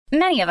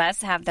Many of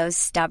us have those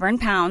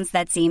stubborn pounds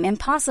that seem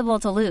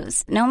impossible to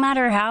lose, no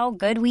matter how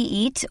good we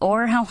eat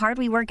or how hard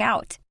we work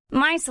out.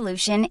 My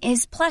solution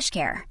is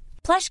PlushCare.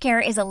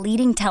 PlushCare is a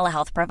leading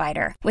telehealth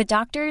provider with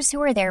doctors who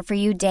are there for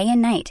you day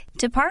and night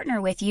to partner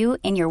with you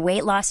in your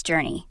weight loss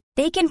journey.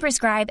 They can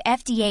prescribe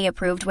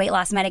FDA-approved weight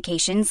loss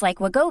medications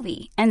like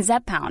Wegovy and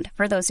Zepbound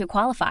for those who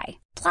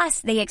qualify. Plus,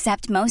 they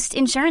accept most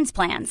insurance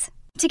plans.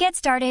 To get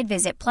started,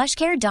 visit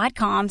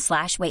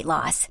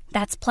plushcare.com/weightloss.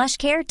 That's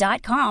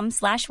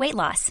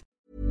plushcare.com/weightloss.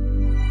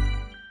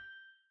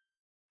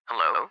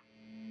 Hello?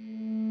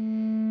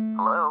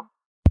 Hello?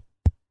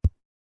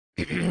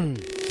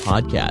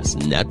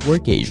 Podcast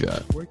Network Asia.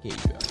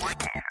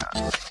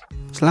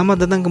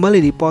 Selamat datang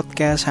kembali di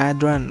Podcast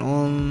Hadran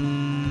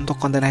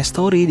untuk konten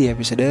history di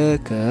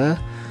episode ke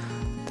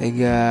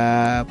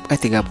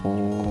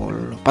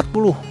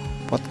 40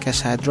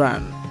 Podcast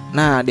Hadran.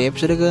 Nah, di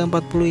episode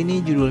ke-40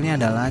 ini judulnya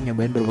adalah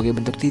nyobain berbagai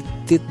bentuk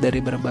titit dari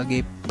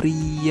berbagai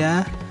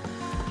pria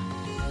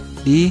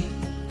di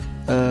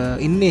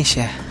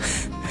Indonesia.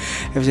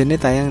 Episode ini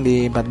tayang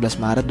di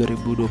 14 Maret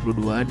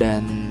 2022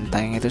 dan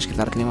tayangnya itu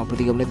sekitar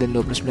 53 menit dan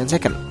 29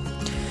 second.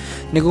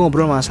 Ini gue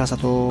ngobrol sama salah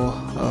satu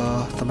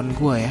temen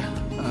gue ya,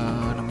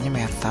 namanya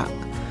Meta.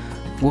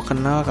 Gue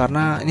kenal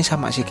karena ini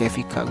sama sih kayak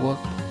Vika.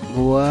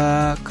 Gue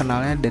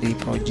kenalnya dari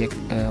project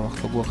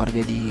waktu gue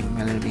kerja di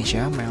Mail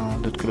Indonesia,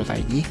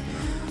 mail.co.id.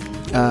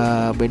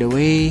 By the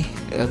way,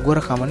 gue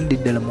rekaman di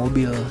dalam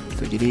mobil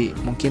gitu. Jadi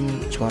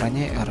mungkin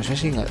suaranya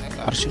harusnya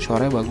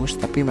suaranya bagus,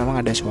 tapi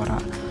memang ada suara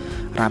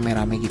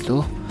rame-rame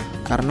gitu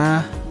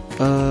karena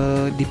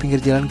di pinggir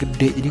jalan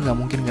gede, jadi nggak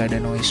mungkin nggak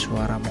ada noise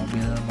suara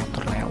mobil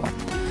motor lewat.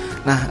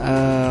 Nah,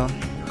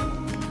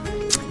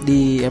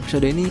 di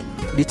episode ini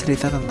dia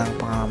cerita tentang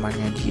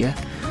pengalamannya dia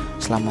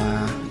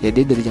selama dia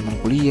dari zaman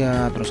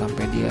kuliah terus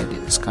sampai dia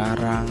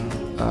sekarang.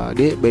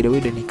 Dia by the way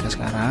udah nikah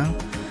sekarang,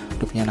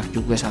 udah punya anak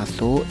juga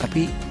satu.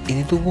 Tapi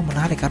ini tuh gue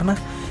menarik karena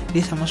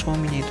dia sama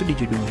suaminya itu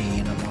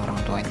dijodohin sama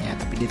orang tuanya,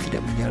 tapi dia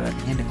tidak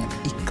menjalaninya dengan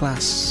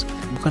ikhlas.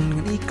 Bukan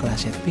dengan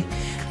ikhlas ya, tapi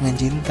dengan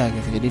cinta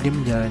gitu. Jadi dia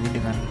menjalani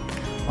dengan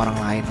orang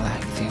lain lah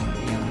gitu,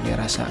 yang dia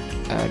rasa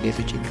dia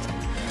tuh cinta.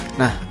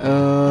 Nah,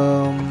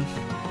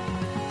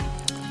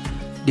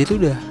 dia tuh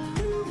udah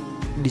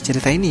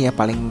diceritain ini ya,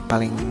 paling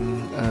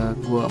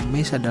gue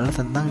amazed adalah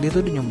tentang dia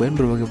tuh udah nyobain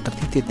berbagai bentuk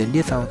titit, dan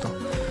dia tahu tuh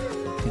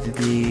titit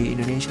di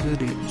Indonesia tuh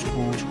di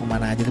suku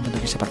mana aja tuh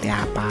bentuknya seperti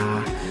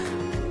apa,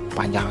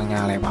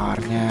 panjangnya,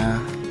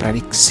 lebarnya,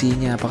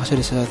 prediksinya apakah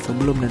sudah sesuatu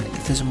belum, dan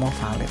itu semua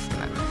valid.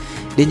 Nah,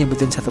 dia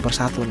nyebutin satu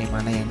persatu nih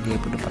mana yang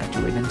dia udah pernah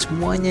cobain, dan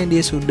semuanya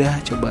dia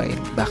sudah cobain.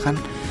 Bahkan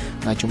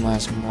nggak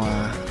cuma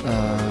semua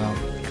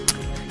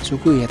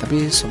suku ya,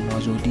 tapi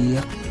semua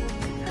zodiak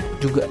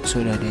juga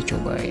sudah dia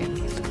cobain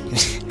gitu.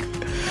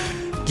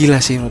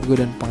 Gila sih menurut gue,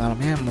 dan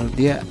pengalamannya menurut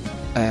dia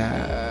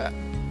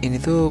ini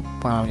tuh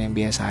pengalaman yang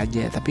biasa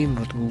aja, tapi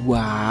menurut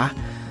gue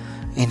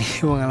ini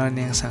pengalaman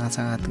yang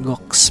sangat-sangat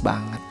goks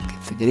banget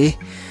gitu. Jadi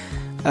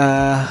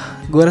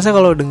gue rasa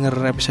kalau denger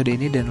episode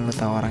ini dan lo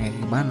tahu orangnya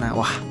gimana,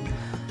 wah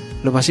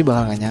lo pasti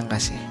bakal gak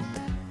nyangka sih.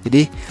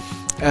 Jadi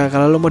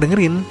kalau lo mau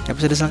dengerin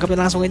episode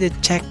selengkapnya, langsung aja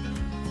cek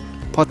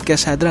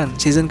Podcast Hadran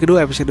season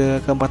kedua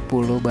episode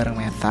ke-40 bareng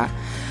Meta.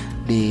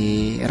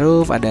 Di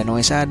Roof ada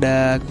Noise,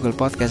 ada Google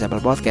Podcast,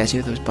 Apple Podcast,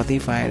 YouTube,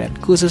 Spotify, dan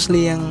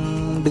khususly yang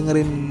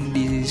dengerin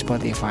di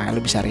Spotify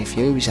lo bisa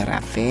review, bisa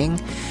rating,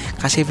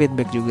 kasih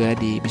feedback juga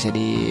bisa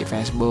di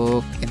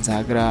Facebook,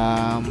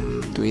 Instagram,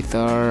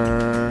 Twitter,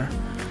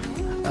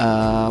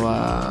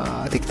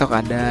 TikTok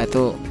ada,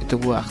 itu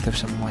gue aktif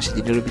semua sih.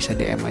 Jadi lo bisa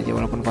DM aja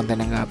walaupun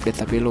kontennya nggak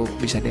update, tapi lo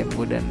bisa DM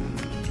gue dan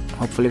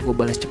hopefully gue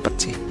balas cepet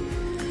sih.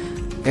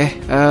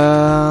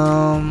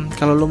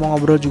 Kalau lo mau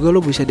ngobrol juga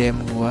lo bisa DM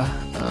gue.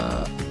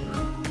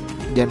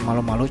 Jangan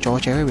malu-malu,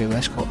 cowok cewek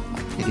bebas kok.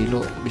 Jadi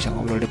lo bisa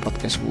ngobrol di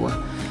podcast gue,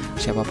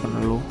 siapapun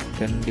lo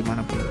dan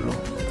dimanapun lo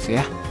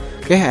ya.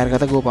 Akhir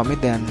kata gue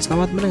pamit dan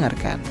selamat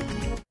mendengarkan.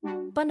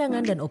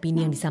 Pandangan dan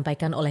opini yang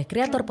disampaikan oleh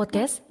kreator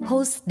podcast,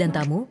 host, dan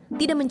tamu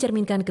tidak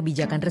mencerminkan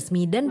kebijakan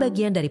resmi dan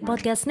bagian dari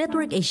Podcast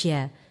Network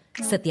Asia.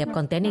 Setiap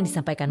konten yang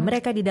disampaikan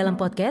mereka di dalam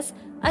podcast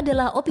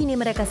adalah opini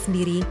mereka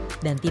sendiri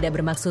dan tidak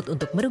bermaksud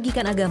untuk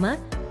merugikan agama,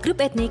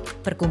 grup etnik,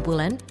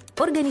 perkumpulan,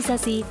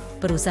 organisasi,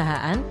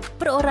 perusahaan,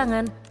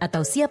 perorangan,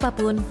 atau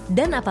siapapun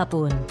dan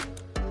apapun.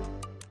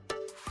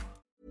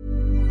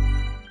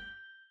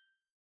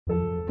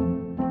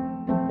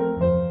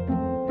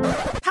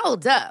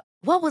 Hold up.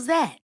 What was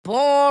that?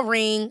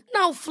 Boring.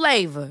 No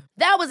flavor.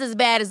 That was as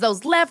bad as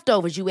those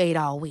leftovers you ate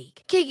all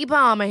week. Keke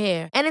Palmer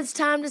here, and it's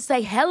time to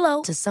say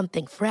hello to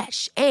something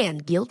fresh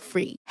and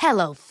guilt-free.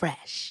 Hello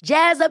Fresh.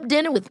 Jazz up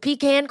dinner with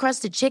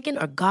pecan-crusted chicken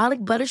or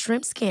garlic butter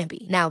shrimp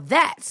scampi. Now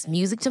that's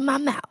music to my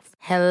mouth.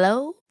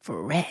 Hello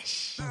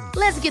Fresh.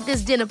 Let's get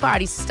this dinner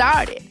party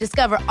started.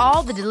 Discover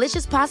all the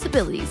delicious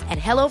possibilities at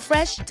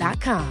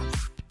HelloFresh.com.